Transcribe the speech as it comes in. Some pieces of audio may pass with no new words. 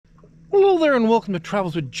Hello there and welcome to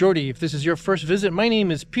Travels with Geordie. If this is your first visit, my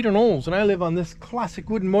name is Peter Knowles and I live on this classic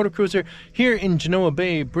wooden motor cruiser here in Genoa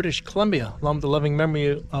Bay, British Columbia, along with the loving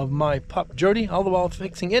memory of my pup Geordie, all the while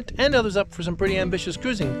fixing it and others up for some pretty ambitious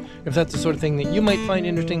cruising. If that's the sort of thing that you might find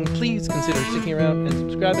interesting, please consider sticking around and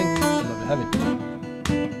subscribing. I'd love to have you.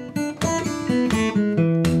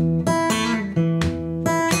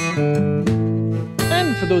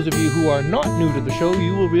 For those of you who are not new to the show,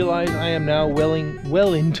 you will realize I am now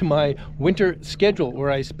well into my winter schedule, where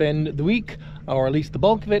I spend the week, or at least the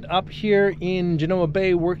bulk of it, up here in Genoa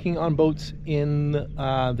Bay working on boats in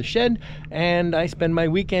the shed, and I spend my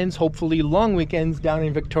weekends, hopefully long weekends, down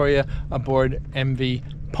in Victoria aboard MV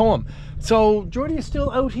Poem. So Geordie is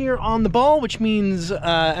still out here on the ball, which means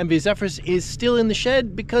MV Zephyrus is still in the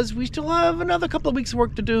shed because we still have another couple of weeks of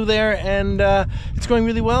work to do there, and it's going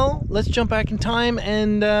really well. Let's jump back in time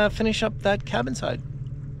and finish up that cabin side.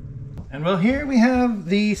 And well, here we have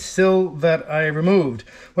the sill that I removed.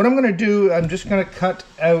 What I'm going to do, I'm just going to cut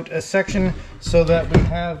out a section so that we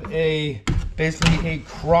have basically a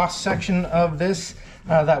cross section of this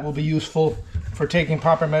that will be useful for taking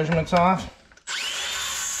proper measurements off.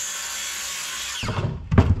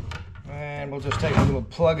 And we'll just take a little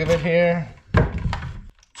plug of it here.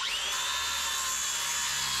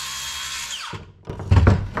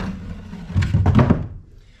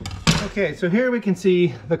 Okay, so here we can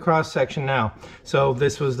see the cross section now. So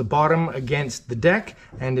this was the bottom against the deck,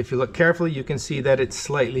 and if you look carefully you can see that it's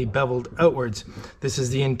slightly beveled outwards. This is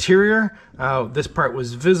the interior. This part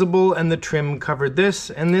was visible and the trim covered this,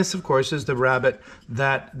 and this of course is the rabbet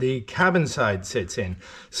that the cabin side sits in.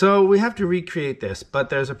 So we have to recreate this, but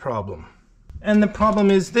there's a problem. And the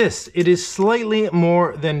problem is this: it is slightly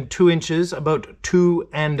more than 2 inches, about 2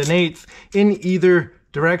 1/8 in either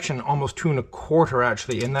direction, almost 2 1/4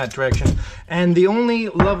 actually in that direction. And the only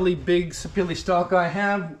lovely big sapili stock I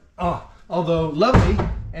have, although lovely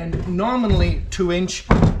and nominally 2 inch,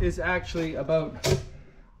 is actually about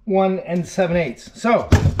 1 7/8. So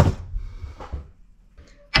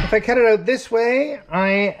if I cut it out this way,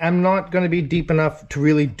 I am not going to be deep enough to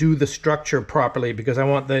really do the structure properly, because I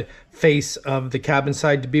want the face of the cabin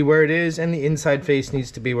side to be where it is and the inside face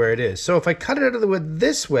needs to be where it is. So if I cut it out of the wood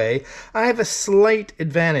this way, I have a slight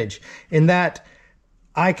advantage in that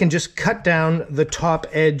I can just cut down the top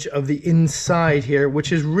edge of the inside here,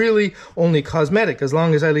 which is really only cosmetic, as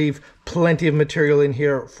long as I leave plenty of material in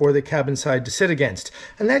here for the cabin side to sit against.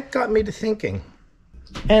 And that got me to thinking.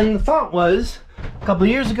 And the thought was, a couple of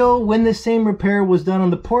years ago, when this same repair was done on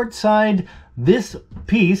the port side, this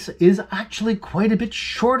piece is actually quite a bit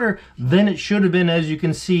shorter than it should have been, as you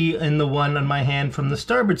can see in the one on my hand from the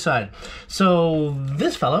starboard side. So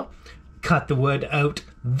this fellow cut the wood out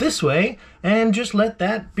this way and just let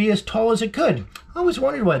that be as tall as it could. I always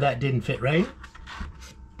wondered why that didn't fit right.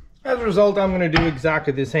 As a result, I'm going to do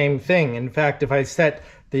exactly the same thing. In fact, if I set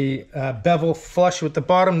the bevel flush with the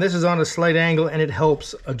bottom, this is on a slight angle and it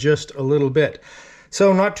helps just a little bit.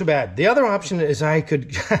 So not too bad. The other option is I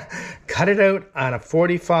could cut it out on a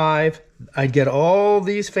 45. I'd get all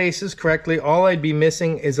these faces correctly. All I'd be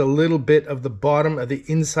missing is a little bit of the bottom of the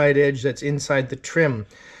inside edge that's inside the trim.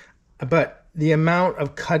 But the amount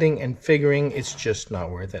of cutting and figuring, it's just not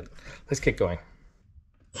worth it. Let's get going.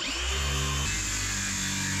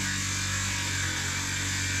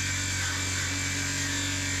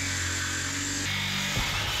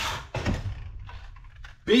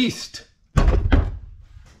 Beast!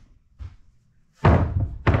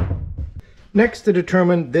 Next, to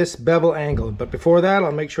determine this bevel angle, but before that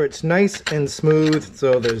I'll make sure it's nice and smooth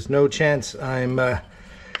so there's no chance I'm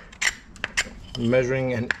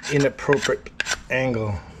measuring an inappropriate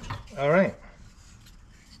angle. All right.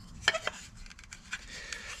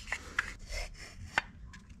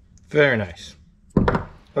 Very nice.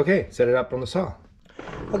 Okay, set it up on the saw.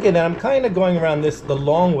 Okay, then I'm kind of going around this the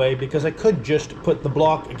long way because I could just put the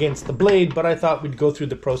block against the blade, but I thought we'd go through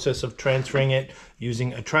the process of transferring it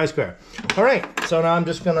using a tri-square. All right, so now I'm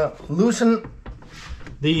just gonna loosen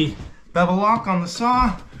the bevel lock on the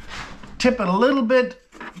saw, tip it a little bit,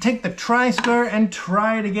 take the tri-square and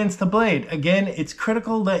try it against the blade. Again, it's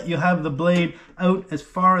critical that you have the blade out as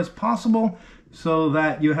far as possible so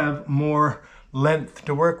that you have more length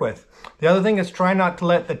to work with. The other thing is try not to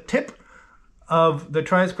let the tip of the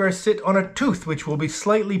tri-square sit on a tooth, which will be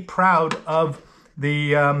slightly proud of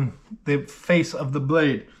the face of the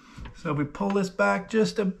blade. So if we pull this back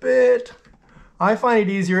just a bit, I find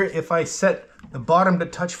it easier if I set the bottom to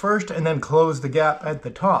touch first and then close the gap at the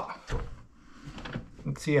top.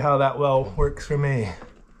 Let's see how that well works for me.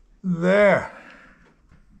 There.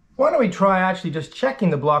 Why don't we try actually just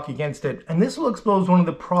checking the block against it, and this will expose one of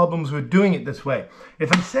the problems with doing it this way.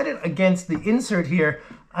 If I set it against the insert here,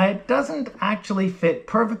 it doesn't actually fit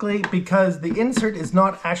perfectly because the insert is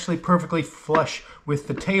not actually perfectly flush with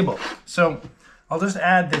the table. So I'll just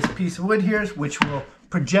add this piece of wood here, which will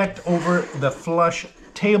project over the flush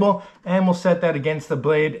table, and we'll set that against the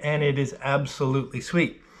blade, and it is absolutely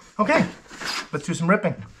sweet. Okay, let's do some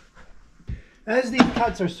ripping. As these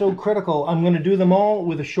cuts are so critical, I'm going to do them all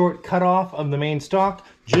with a short cut off of the main stock,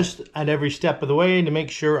 just at every step of the way to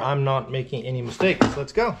make sure I'm not making any mistakes.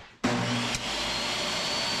 Let's go.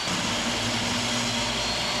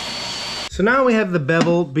 So now we have the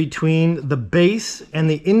bevel between the base and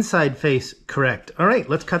the inside face correct. All right,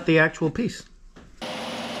 let's cut the actual piece.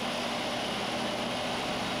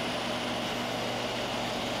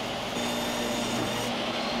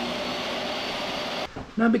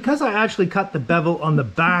 Now, because I actually cut the bevel on the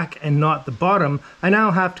back and not the bottom, I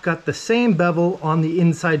now have to cut the same bevel on the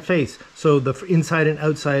inside face. So the inside and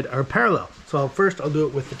outside are parallel. So first I'll do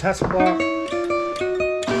it with the test block.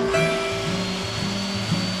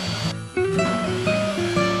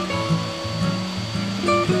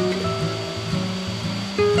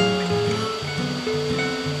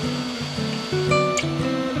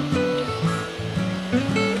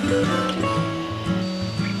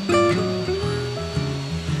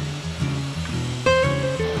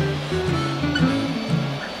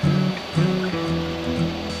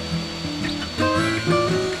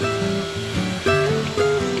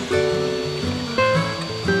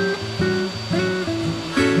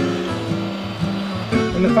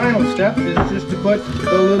 And the final step is just to put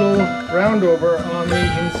the little round over on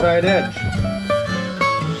the inside edge.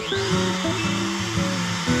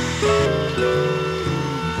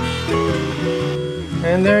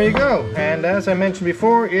 And there you go. And as I mentioned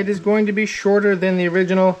before, it is going to be shorter than the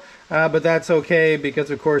original, but that's okay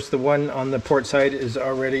because of course the one on the port side is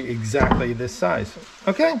already exactly this size.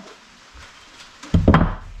 Okay,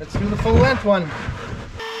 let's do the full length one.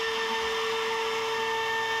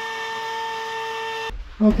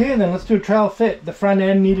 Okay, then let's do a trowel fit. The front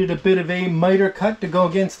end needed a bit of a miter cut to go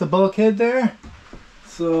against the bulkhead there.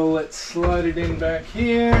 So let's slide it in back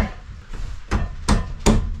here.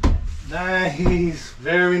 Nice,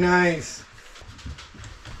 very nice.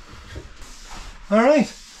 All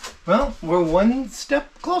right, well, we're one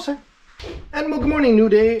step closer. And well, good morning, new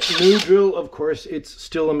day, new drill. Of course, it's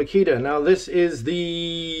still a Makita. Now, this is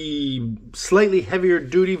the slightly heavier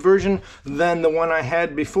duty version than the one I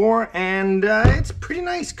had before, and it's pretty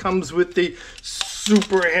nice. Comes with the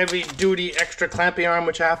super heavy duty extra clamping arm,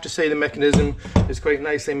 which I have to say the mechanism is quite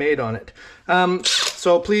nicely made on it.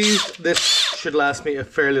 So please, this should last me a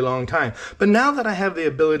fairly long time. But now that I have the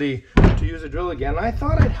ability to use a drill again, I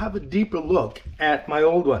thought I'd have a deeper look at my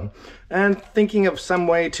old one, and thinking of some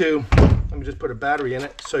way to, let me just put a battery in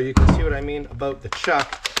it so you can see what I mean about the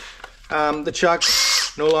chuck. The chuck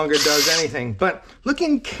no longer does anything, but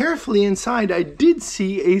looking carefully inside, I did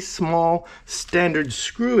see a small standard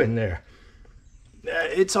screw in there.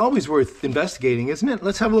 It's always worth investigating, isn't it?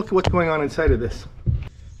 Let's have a look at what's going on inside of this.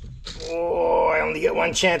 Oh, I only get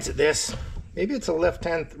one chance at this. Maybe it's a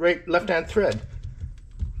left-hand thread.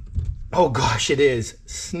 Oh gosh, it is.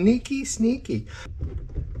 Sneaky, sneaky.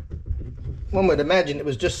 One would imagine it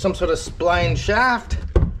was just some sort of spline shaft.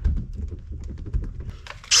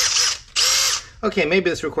 Okay, maybe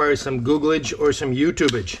this requires some Googlage or some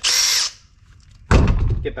YouTubeage.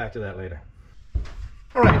 Get back to that later.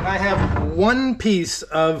 All right, I have one piece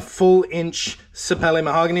of full-inch sapele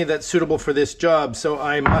mahogany that's suitable for this job, so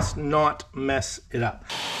I must not mess it up.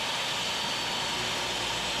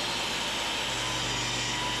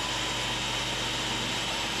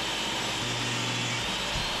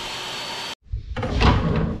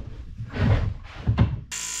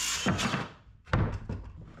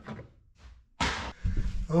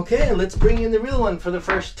 Okay, let's bring in the real one for the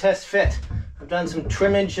first test fit. I've done some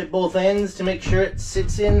trimmage at both ends to make sure it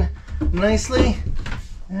sits in nicely.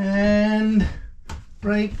 And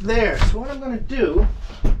right there. So what I'm going to do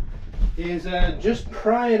is just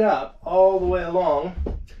pry it up all the way along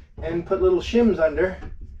and put little shims under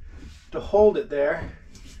to hold it there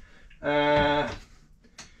to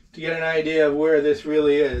get an idea of where this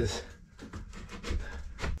really is.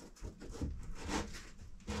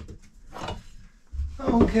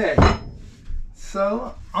 Okay,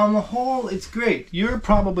 so on the whole, it's great. You're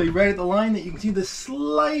probably right at the line that you can see the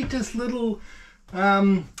slightest little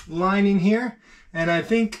line in here, and I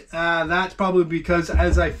think that's probably because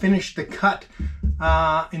as I finished the cut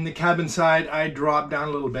in the cabin side, I dropped down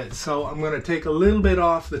a little bit. So I'm going to take a little bit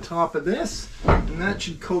off the top of this, and that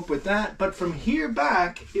should cope with that. But from here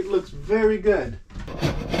back, it looks very good.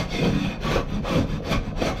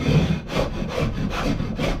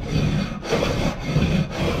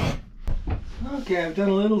 Okay, I've done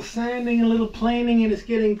a little sanding, a little planing, and it's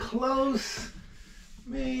getting close.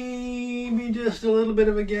 Maybe just a little bit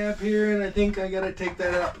of a gap here, and I think I gotta take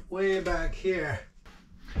that up way back here.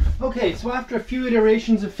 Okay, so after a few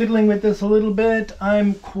iterations of fiddling with this a little bit,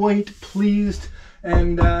 I'm quite pleased,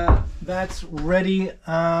 and that's ready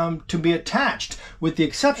to be attached, with the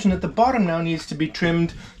exception that the bottom now needs to be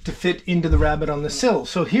trimmed to fit into the rabbet on the sill.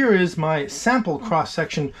 So here is my sample cross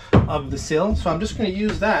section of the sill. So I'm just going to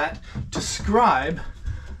use that to scribe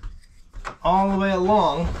all the way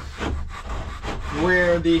along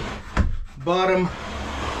where the bottom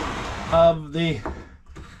of the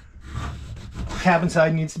cabin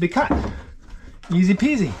side needs to be cut. Easy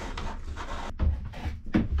peasy.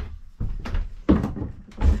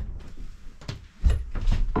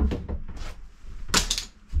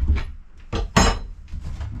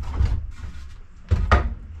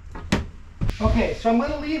 Okay, so I'm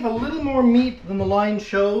going to leave a little more meat than the line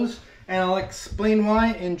shows, and I'll explain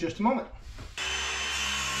why in just a moment.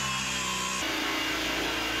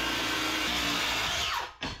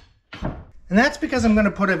 And that's because I'm going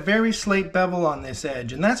to put a very slight bevel on this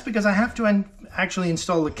edge, and that's because I have to actually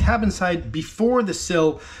install the cabin side before the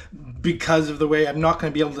sill because of the way I'm not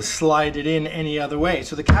going to be able to slide it in any other way.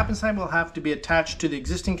 So the cabin side will have to be attached to the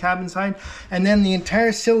existing cabin side, and then the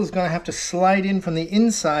entire sill is going to have to slide in from the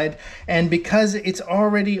inside, and because it's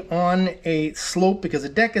already on a slope, because the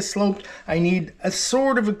deck is sloped, I need a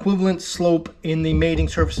sort of equivalent slope in the mating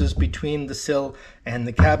surfaces between the sill and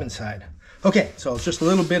the cabin side. Okay, so it's just a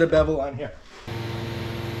little bit of bevel on here.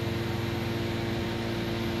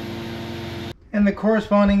 And the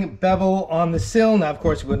corresponding bevel on the sill. Now, of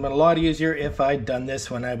course, it would have been a lot easier if I'd done this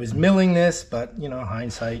when I was milling this, but, you know,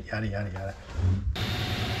 hindsight, yada, yada, yada.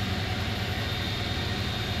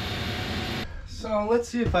 So let's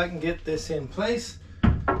see if I can get this in place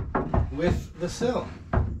with the sill.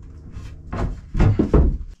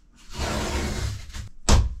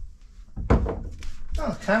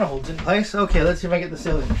 Oh, it kind of holds in place. Okay, let's see if I get the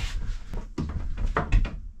sill in.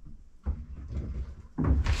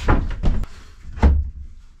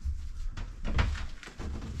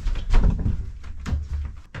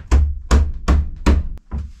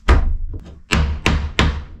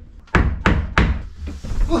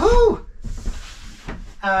 Woohoo!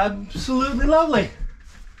 Absolutely lovely.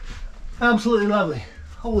 Absolutely lovely.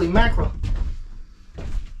 Holy mackerel.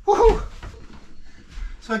 Woohoo!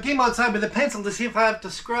 So I came outside with a pencil to see if I have to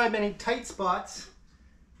scribe any tight spots.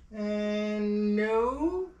 And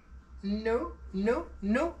no.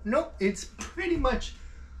 It's pretty much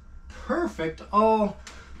perfect all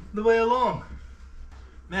the way along.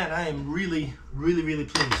 Man, I am really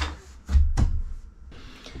pleased.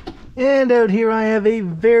 And out here I have a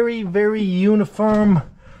very uniform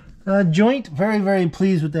joint. Very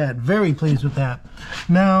pleased with that. Very pleased with that.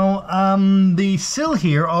 Now, the sill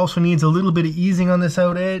here also needs a little bit of easing on this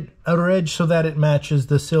outer edge so that it matches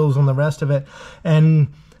the sills on the rest of it. And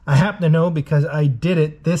I happen to know, because I did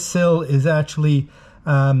it, this sill is actually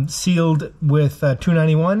sealed with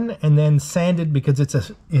 291 and then sanded, because it's a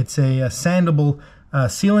sandable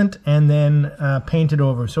sealant, and then painted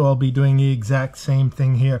over. So I'll be doing the exact same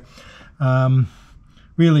thing here.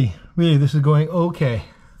 Really, this is going okay.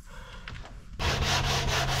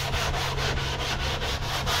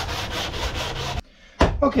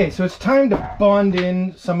 Okay, so it's time to bond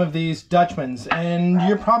in some of these Dutchmans, and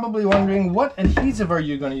you're probably wondering, what adhesive are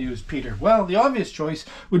you going to use, Peter? Well, the obvious choice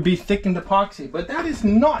would be thickened epoxy, but that is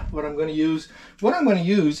not what I'm going to use. What I'm going to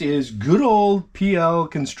use is good old PL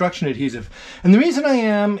construction adhesive, and the reason I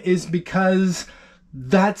am is because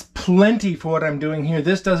that's plenty for what I'm doing here.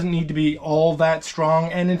 This doesn't need to be all that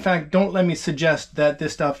strong, and in fact, don't let me suggest that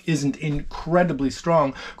this stuff isn't incredibly strong.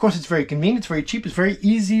 Of course, it's very convenient, it's very cheap, it's very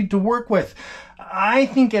easy to work with. I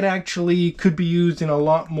think it actually could be used in a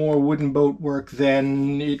lot more wooden boat work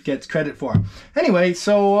than it gets credit for. Anyway,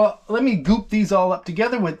 so let me goop these all up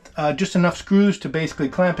together with just enough screws to basically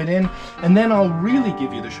clamp it in, and then I'll really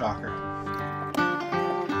give you the shocker.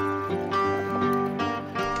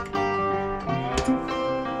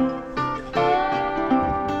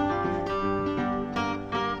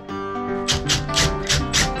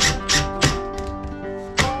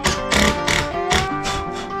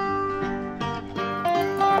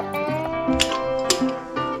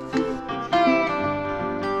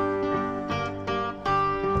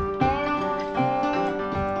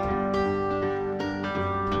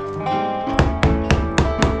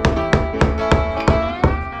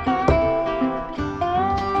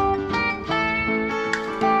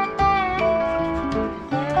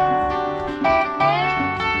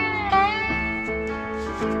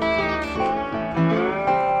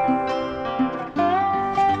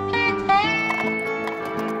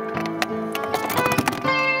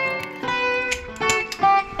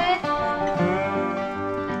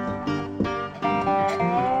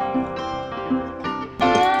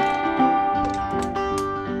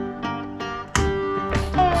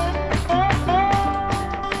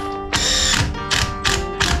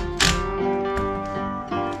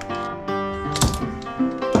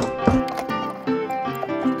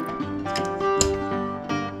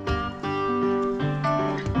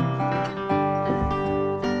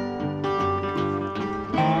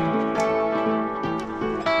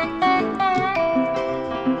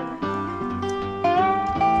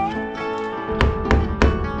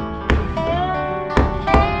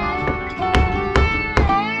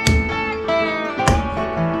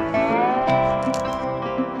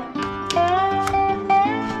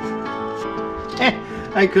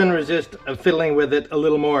 I couldn't resist fiddling with it a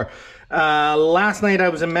little more. Last night I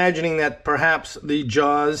was imagining that perhaps the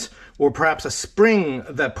jaws, or perhaps a spring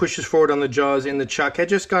that pushes forward on the jaws in the chuck, had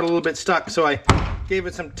just got a little bit stuck. So I gave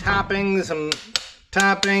it some tapping,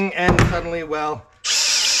 and suddenly, well,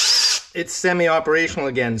 it's semi-operational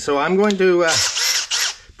again. So I'm going to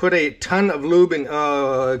put a ton of lube in.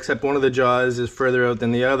 Oh, except one of the jaws is further out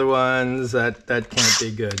than the other ones. That can't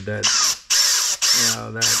be good.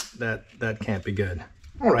 That can't be good.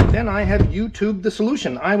 All right, then I have YouTubed the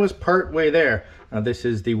solution. I was part way there. This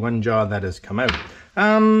is the one jaw that has come out.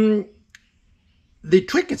 The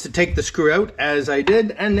trick is to take the screw out, as I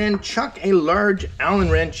did, and then chuck a large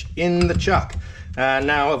Allen wrench in the chuck.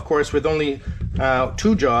 Now, of course, with only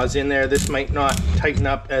 2 jaws in there, this might not tighten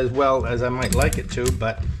up as well as I might like it to,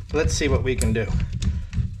 but let's see what we can do.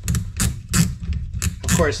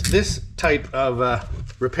 Of course, this type of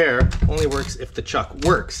repair only works if the chuck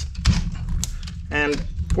works. And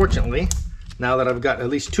fortunately, now that I've got at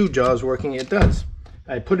least 2 jaws working, it does.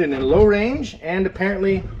 I put it in low range, and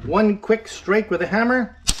apparently one quick strike with a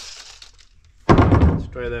hammer. Let's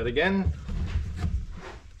try that again.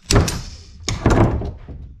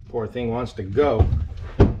 Poor thing wants to go.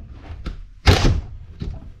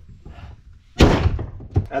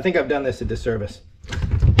 I think I've done this a disservice.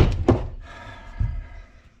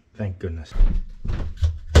 Thank goodness.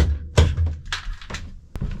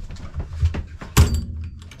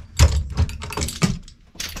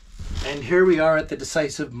 And here we are at the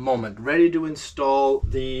decisive moment, ready to install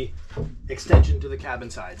the extension to the cabin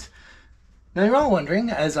sides. Now you're all wondering,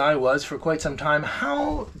 as I was for quite some time,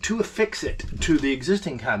 how to affix it to the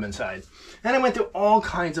existing cabin side. And I went through all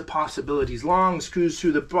kinds of possibilities, long screws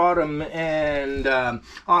through the bottom, and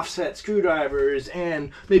offset screwdrivers,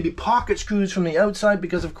 and maybe pocket screws from the outside,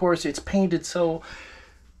 because of course it's painted. So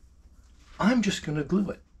I'm just going to glue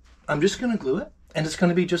it. I'm just going to glue it, and it's going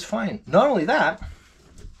to be just fine. Not only that,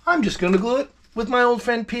 I'm just going to glue it with my old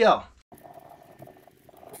friend PL.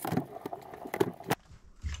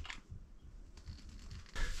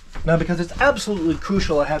 Now, because it's absolutely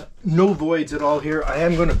crucial, I have no voids at all here, I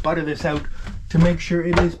am going to butter this out to make sure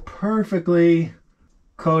it is perfectly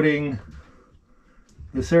coating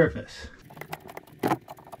the surface.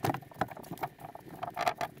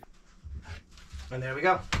 And there we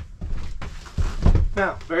go.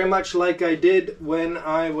 Now, very much like I did when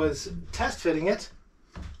I was test fitting it,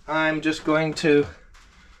 I'm just going to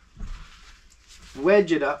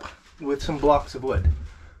wedge it up with some blocks of wood.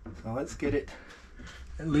 So let's get it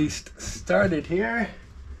at least started here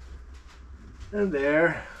and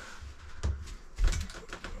there.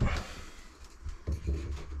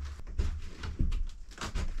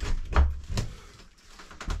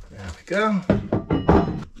 There we go.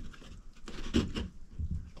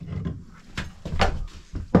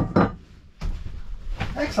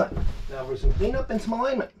 Excellent. Now for some cleanup and some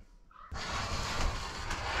alignment.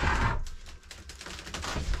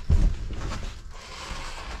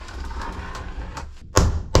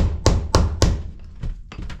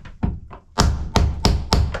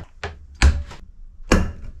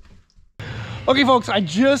 Okay folks, I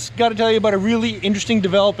just got to tell you about a really interesting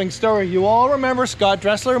developing story. You all remember Scott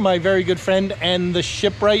Dressler, my very good friend and the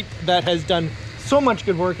shipwright that has done so much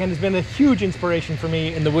good work and has been a huge inspiration for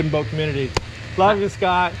me in the wooden boat community. Love you,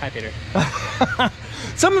 Scott. Hi, Peter.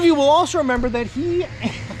 Some of you will also remember that he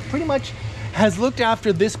pretty much has looked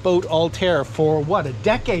after this boat Altair for what, a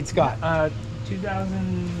decade, Scott?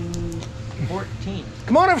 2014.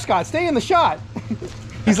 Come on over, Scott, stay in the shot.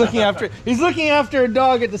 He's looking after a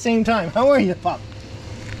dog at the same time. How are you, pup?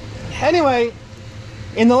 Anyway,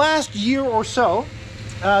 in the last year or so,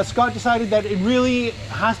 Scott decided that it really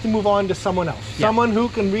has to move on to someone else. Yep. Someone who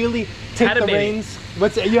can really take the reins.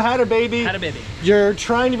 You had a baby. Had a baby. You're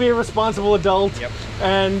trying to be a responsible adult. Yep.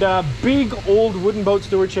 And big old wooden boat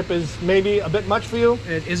stewardship is maybe a bit much for you.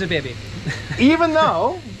 It is a baby. Even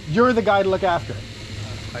though you're the guy to look after it.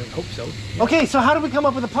 I hope so. Yeah. Okay, so how did we come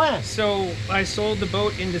up with a plan? So I sold the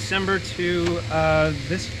boat in December to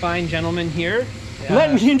this fine gentleman here.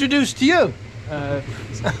 Let me introduce to you.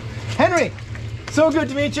 Henry, so good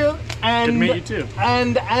to meet you. And, good to meet you too.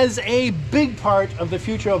 And as a big part of the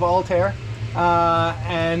future of Altair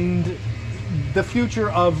and the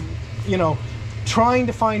future of, you know, trying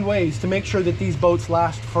to find ways to make sure that these boats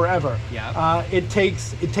last forever. Yeah. It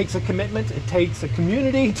takes a commitment, it takes a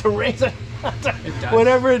community to raise it. It does.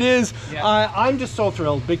 Whatever it is. Yeah. I'm just so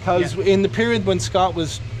thrilled because in the period when Scott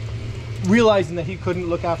was realizing that he couldn't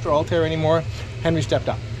look after Altair anymore, Henry stepped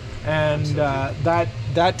up. And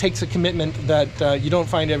that takes a commitment that you don't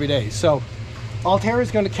find every day. So Altair is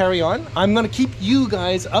going to carry on. I'm going to keep you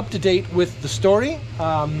guys up to date with the story.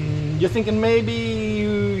 You're thinking maybe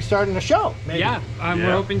be starting a show. Maybe. Yeah,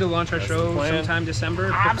 we're hoping to launch our show sometime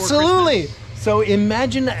December. Absolutely. So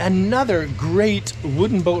imagine another great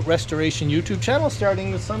wooden boat restoration YouTube channel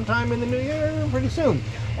starting sometime in the new year, pretty soon.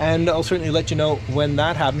 And I'll certainly let you know when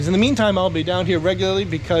that happens. In the meantime, I'll be down here regularly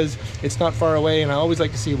because it's not far away, and I always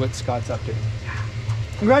like to see what Scott's up to.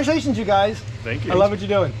 Congratulations, you guys. Thank you. I love what you're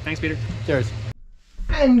doing. Thanks, Peter. Cheers.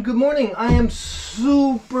 And good morning. I am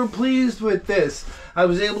super pleased with this. I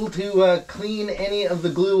was able to clean any of the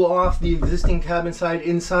glue off the existing cabin side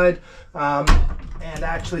inside and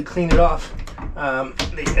actually clean it off.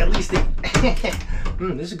 At least they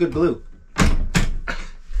this is good glue.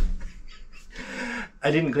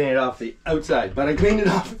 I didn't clean it off the outside, but I cleaned it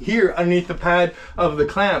off here underneath the pad of the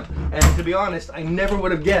clamp. And to be honest, I never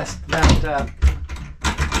would have guessed that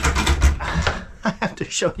I have to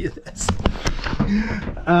show you this.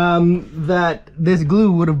 That this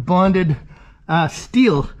glue would have bonded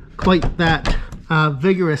steel quite that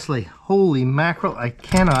vigorously. Holy mackerel, I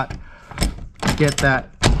cannot get that.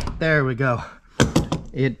 There we go.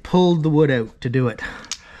 It pulled the wood out to do it.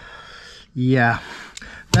 Yeah,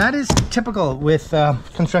 that is typical with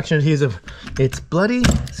construction adhesive. It's bloody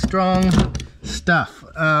strong stuff.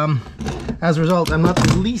 As a result, I'm not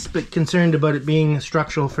the least bit concerned about it being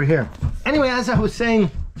structural for here. Anyway, as I was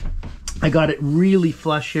saying, I got it really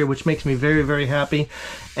flush here, which makes me very, very happy.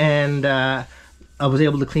 And I was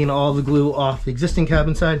able to clean all the glue off the existing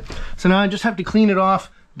cabin side. So now I just have to clean it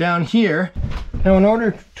off down here. Now, in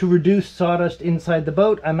order to reduce sawdust inside the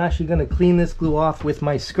boat, I'm actually going to clean this glue off with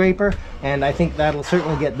my scraper, and I think that'll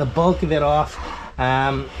certainly get the bulk of it off.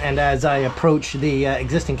 And as I approach the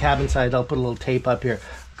existing cabin side, I'll put a little tape up here.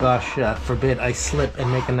 Gosh, forbid I slip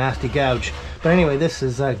and make a nasty gouge. But anyway, this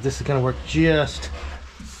is going to work just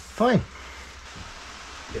fine.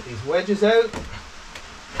 Get these wedges out.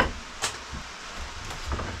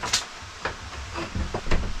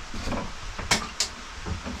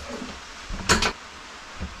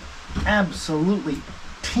 Absolutely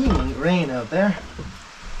teeming rain out there.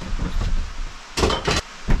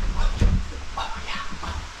 Oh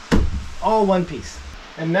yeah. All one piece.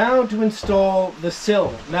 And now to install the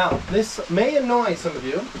sill. Now, this may annoy some of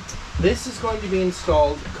you. This is going to be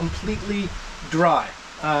installed completely dry.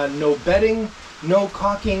 No bedding, no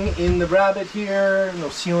caulking in the rabbet here, no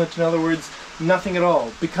sealant, in other words, nothing at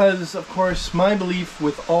all. Because, of course, my belief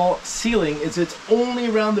with all sealing is it's only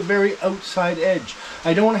around the very outside edge.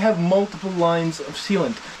 I don't want to have multiple lines of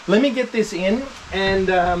sealant. Let me get this in, and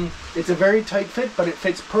it's a very tight fit, but it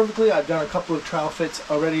fits perfectly. I've done a couple of trial fits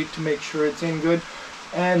already to make sure it's in good.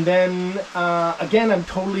 And then, again, I'm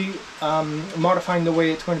totally modifying the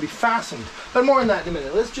way it's going to be fastened. But more on that in a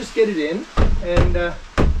minute. Let's just get it in. And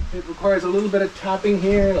it requires a little bit of tapping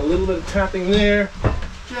here and a little bit of tapping there.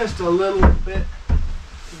 Just a little bit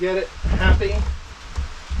to get it happy.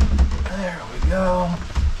 There we go.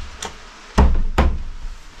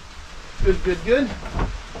 Good, good, good.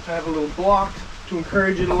 I have a little block to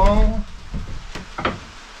encourage it along.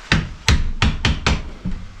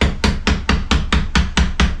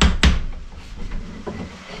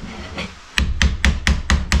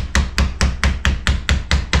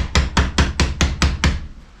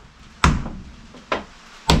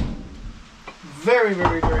 Very,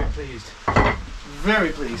 very, very pleased. Very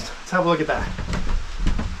pleased. Let's have a look at that.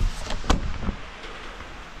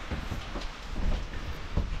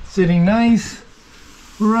 Sitting nice,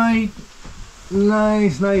 right,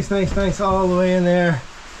 nice, nice, nice, nice, all the way in there.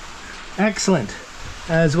 Excellent.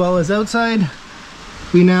 As well as outside,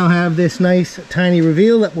 we now have this nice tiny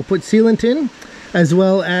reveal that we'll put sealant in, as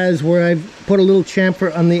well as where I've put a little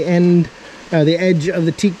chamfer on the end, the edge of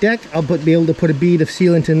the teak deck. I'll be able to put a bead of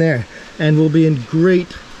sealant in there, and we'll be in great,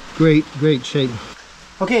 great, great shape.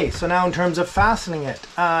 Okay, so now in terms of fastening it,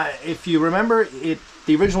 if you remember,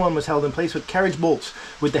 the original one was held in place with carriage bolts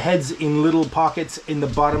with the heads in little pockets in the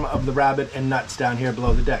bottom of the rabbet and nuts down here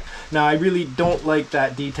below the deck. Now, I really don't like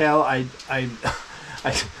that detail.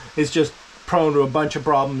 It's just prone to a bunch of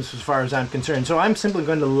problems as far as I'm concerned. So I'm simply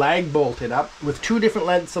going to lag bolt it up with two different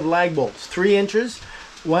lengths of lag bolts. 3 inches,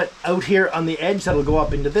 what out here on the edge that'll go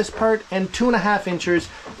up into this part, and 2.5 inches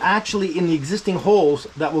actually in the existing holes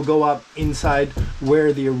that will go up inside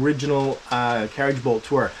where the original carriage bolts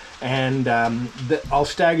were. And I'll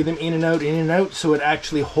stagger them in and out, so it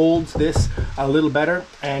actually holds this a little better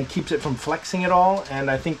and keeps it from flexing at all.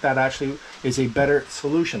 And I think that actually is a better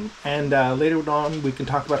solution. And later on, we can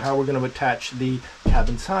talk about how we're going to attach the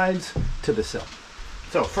cabin sides to the sill.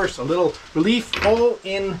 So first, a little relief hole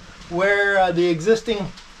in where the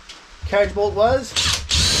existing carriage bolt was.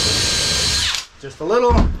 Just a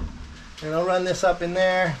little, and I'll run this up in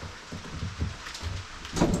there.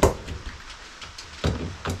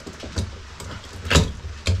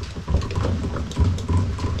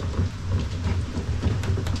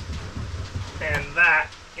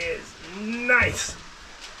 Nice.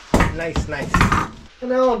 Nice, nice. And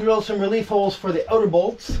now I'll drill some relief holes for the outer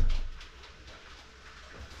bolts.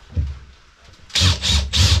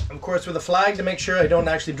 Of course with a flag to make sure I don't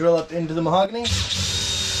actually drill up into the mahogany.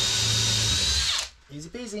 Easy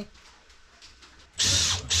peasy.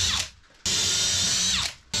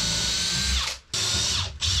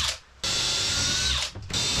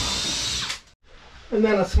 And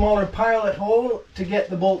then a smaller pilot hole to get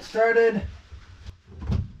the bolt started.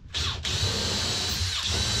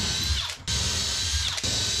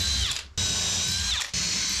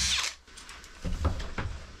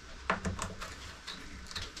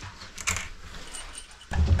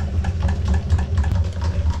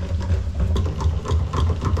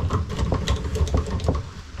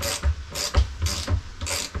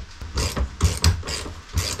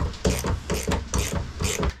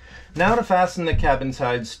 Now to fasten the cabin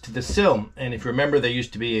sides to the sill, and if you remember, there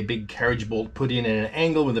used to be a big carriage bolt put in an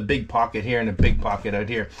angle with a big pocket here and a big pocket out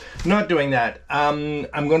here. Not doing that. I'm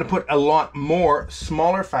going to put a lot more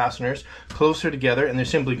smaller fasteners closer together, and they're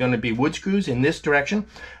simply going to be wood screws in this direction,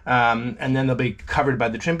 and then they'll be covered by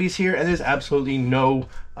the trim piece here, and there's absolutely no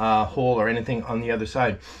hole or anything on the other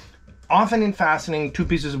side. Often in fastening two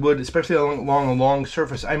pieces of wood, especially along a long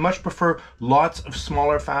surface, I much prefer lots of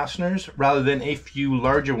smaller fasteners rather than a few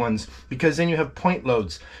larger ones, because then you have point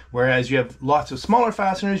loads. Whereas you have lots of smaller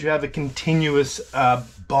fasteners, you have a continuous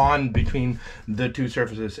bond between the two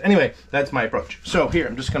surfaces. Anyway, that's my approach. So here,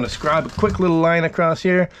 I'm just going to scribe a quick little line across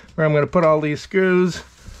here where I'm going to put all these screws,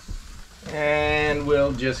 and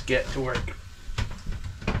we'll just get to work.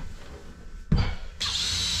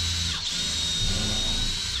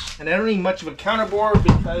 And I don't need much of a counterbore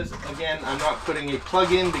because, again, I'm not putting a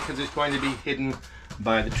plug in because it's going to be hidden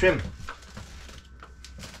by the trim.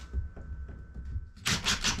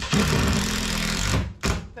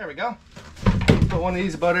 There we go. Put one of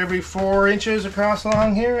these about every 4 inches across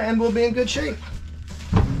along here and we'll be in good shape.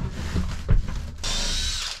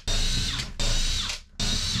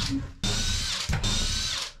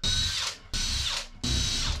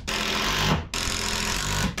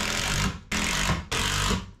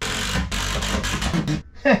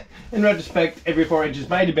 In retrospect, every 4 inches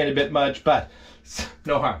might have been a bit much, but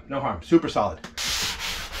no harm, no harm. Super solid.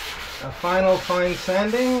 A final fine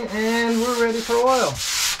sanding, and we're ready for oil.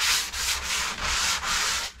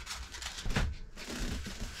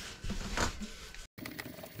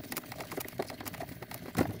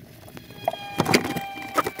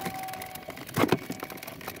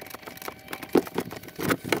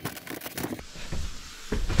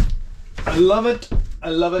 I love it, I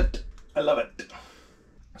love it, I love it.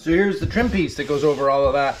 So here's the trim piece that goes over all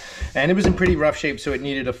of that, and it was in pretty rough shape, so it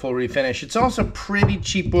needed a full refinish. It's also pretty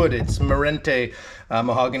cheap wood. It's Marente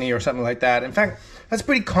mahogany or something like that. In fact, that's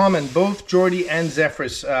pretty common. Both Geordie and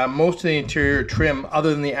Zephyrus, most of the interior trim, other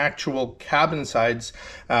than the actual cabin sides,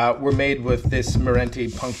 were made with this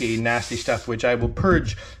Marente punky nasty stuff, which I will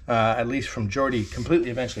purge, at least from Geordie, completely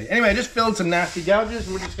eventually. Anyway, I just filled some nasty gouges,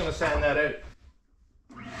 and we're just going to sand that out.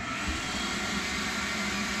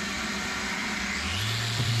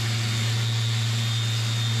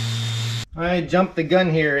 I jumped the gun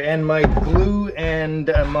here, and my glue and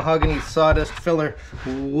mahogany sawdust filler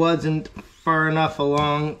wasn't far enough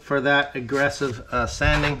along for that aggressive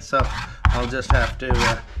sanding, so I'll just have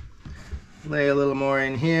to lay a little more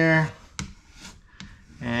in here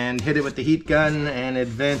and hit it with the heat gun and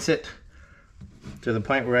advance it to the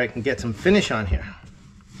point where I can get some finish on here.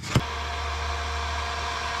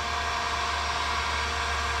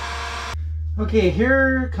 Okay,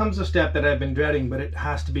 here comes a step that I've been dreading, but it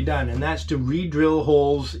has to be done, and that's to re-drill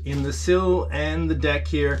holes in the sill and the deck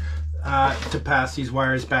here to pass these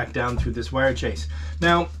wires back down through this wire chase.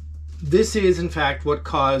 Now, this is in fact what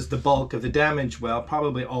caused the bulk of the damage, well,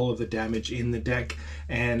 probably all of the damage in the deck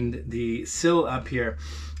and the sill up here.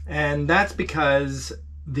 And that's because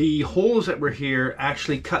the holes that were here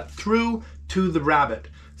actually cut through to the rabbet.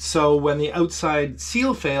 So when the outside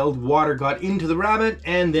seal failed, water got into the rabbet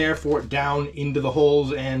and therefore down into the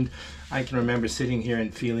holes, and I can remember sitting here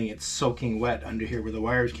and feeling it soaking wet under here where the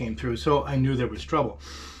wires came through, so I knew there was trouble.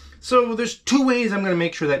 So there's 2 ways I'm going to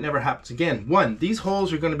make sure that never happens again. 1, these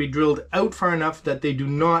holes are going to be drilled out far enough that they do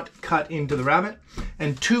not cut into the rabbet,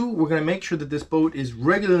 and 2, we're going to make sure that this boat is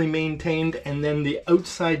regularly maintained and then the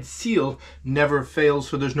outside seal never fails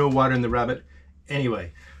so there's no water in the rabbet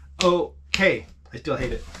anyway. Okay. I still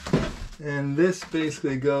hate it. And this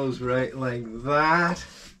basically goes right like that.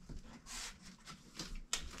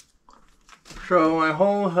 So my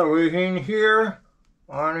holes are in here,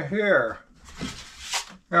 on here.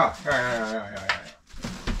 Yeah.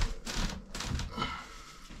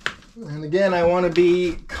 And again, I want to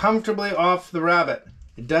be comfortably off the rabbet.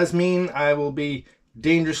 It does mean I will be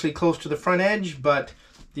dangerously close to the front edge, but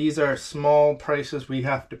these are small prices we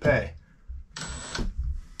have to pay.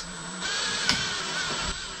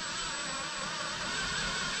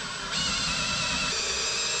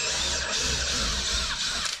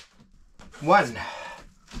 One.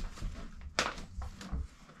 But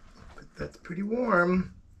that's pretty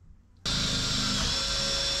warm.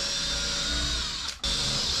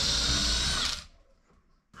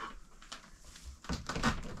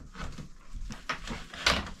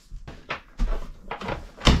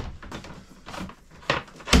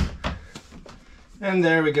 And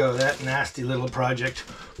there we go, that nasty little project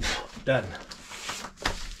done.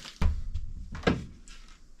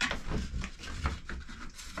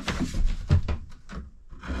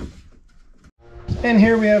 And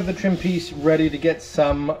here we have the trim piece ready to get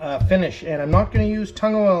some finish. And I'm not going to use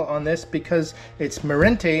tung oil on this because it's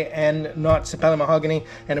Marente and not Sapele mahogany,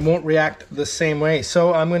 and it won't react the same way.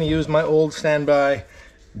 So I'm going to use my old standby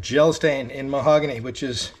gel stain in mahogany, which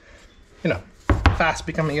is, you know, fast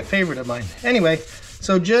becoming a favorite of mine. Anyway,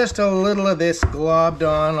 so just a little of this globbed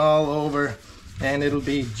on all over, and it'll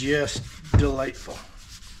be just delightful.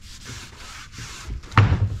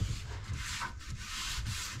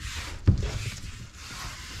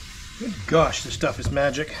 Good gosh, this stuff is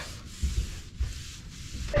magic.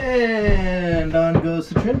 And on goes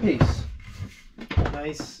the trim piece.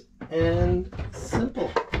 Nice and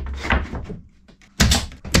simple.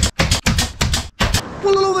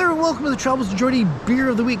 Well, hello there and welcome to the Travels with Geordie Beer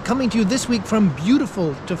of the Week, coming to you this week from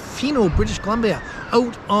beautiful Tofino, British Columbia,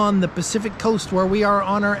 out on the Pacific coast, where we are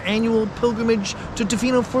on our annual pilgrimage to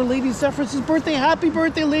Tofino for Lady Zephyrus' birthday. Happy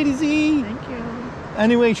birthday, Lady Z! Thank you.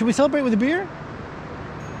 Anyway, should we celebrate with a beer?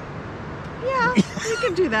 Yeah, we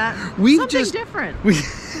can do that. Something different.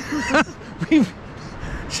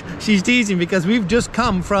 She's teasing because we've just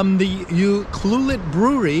come from the Ucluelet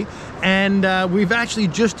Brewery, and we've actually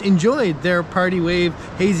just enjoyed their Party Wave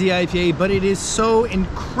Hazy IPA, but it is so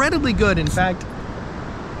incredibly good. In fact,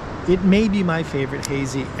 it may be my favorite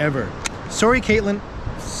hazy ever. Sorry, Caitlin.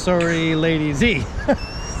 Sorry, Lady Z.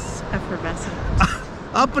 Effervescent.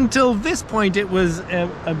 Up until this point, it was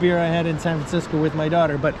a beer I had in San Francisco with my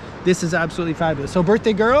daughter, but this is absolutely fabulous. So,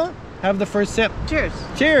 birthday girl, have the first sip. Cheers.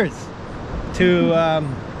 Cheers to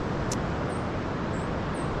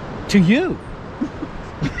you.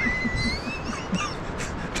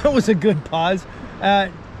 That was a good pause.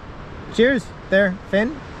 Cheers there,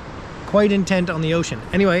 Finn. Quite intent on the ocean.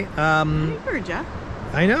 Anyway, I heard ya.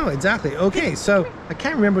 I know, exactly. Okay, so I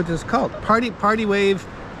can't remember what this is called. Party Wave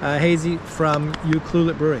Hazy from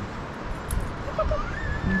Ucluelet Brewing.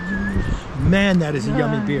 Man, that is a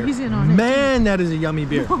yummy beer. He's in on it. Man, that is a yummy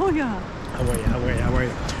beer. Oh yeah. How are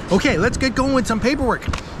you? Okay, let's get going with some paperwork.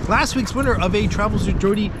 Last week's winner of a Travels with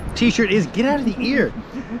Geordie t-shirt is, get out of the ear,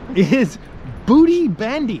 is Booty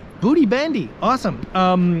Bandy. Booty Bandy, awesome.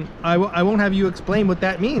 I won't have you explain what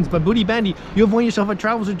that means, but Booty Bandy, you have won yourself a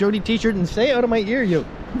Travels with Geordie t-shirt, and stay out of my ear, you.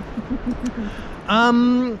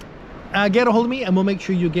 Get a hold of me and we'll make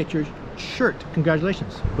sure you get your shirt.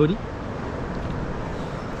 Congratulations, Booty.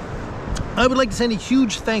 I would like to send a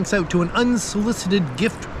huge thanks out to an unsolicited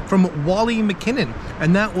gift from Wally McKinnon,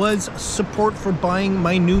 and that was support for buying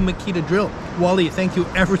my new Makita drill. Wally, thank you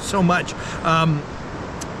ever so much.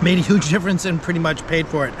 Made a huge difference and pretty much paid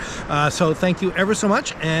for it. So thank you ever so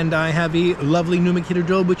much, and I have a lovely new Makita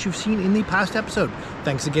drill which you've seen in the past episode.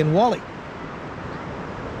 Thanks again, Wally.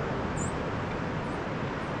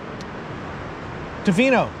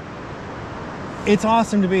 Tofino, it's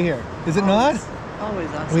awesome to be here, is it not? Always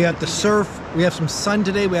awesome. We have the surf, we have some sun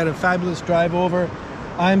today, we had a fabulous drive over.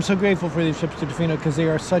 I'm so grateful for these trips to Tofino because they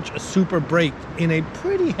are such a super break in a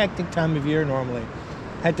pretty hectic time of year normally.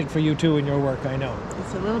 Hectic for you too in your work, I know.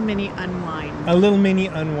 It's a little mini unwind. A little mini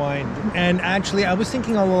unwind. And actually, I was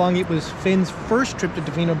thinking all along it was Finn's first trip to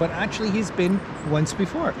Tofino, but actually he's been once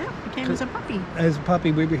before. Yeah, he came as a puppy. As a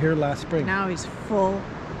puppy, we were here last spring. Now he's full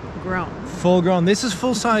grown. Full grown. This is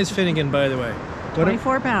full size Finnegan, by the way.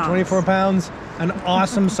 24 pounds. 24 pounds. An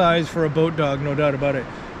awesome size for a boat dog, no doubt about it.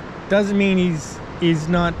 Doesn't mean he's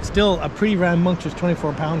not still a pretty rambunctious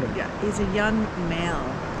 24 pounder. Yeah, he's a young male.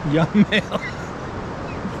 Young male.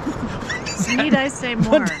 Need I say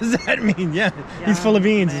more? What does that mean? Yeah, he's full of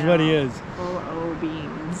beans is what he is. Full of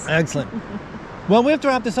beans. Excellent. Well, we have to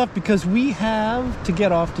wrap this up because we have to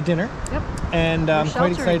get off to dinner. Yep. And I'm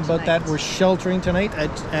quite excited about that. We're sheltering tonight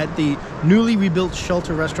at the newly rebuilt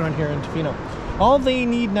shelter restaurant here in Tofino. All they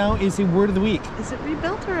need now is a word of the week. Is it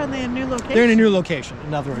rebuilt or are they in a new location? They're in a new location.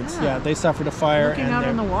 In other words, yeah, they suffered a fire. Looking out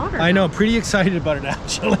on the water. I know, pretty excited about it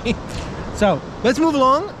actually. So let's move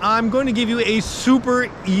along. I'm going to give you a super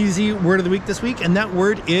easy word of the week this week, and that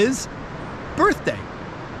word is birthday.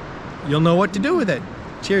 You'll know what to do with it.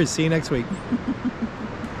 Cheers. See you next week.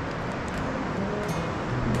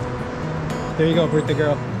 There you go, birthday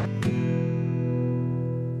girl.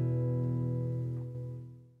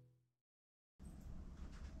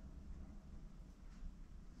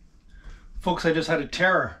 Folks, I just had a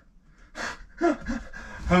terror.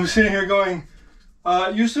 I was sitting here going,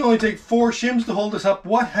 used to only take 4 shims to hold this up.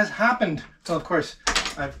 What has happened? Well, of course,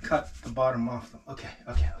 I've cut the bottom off them. Okay.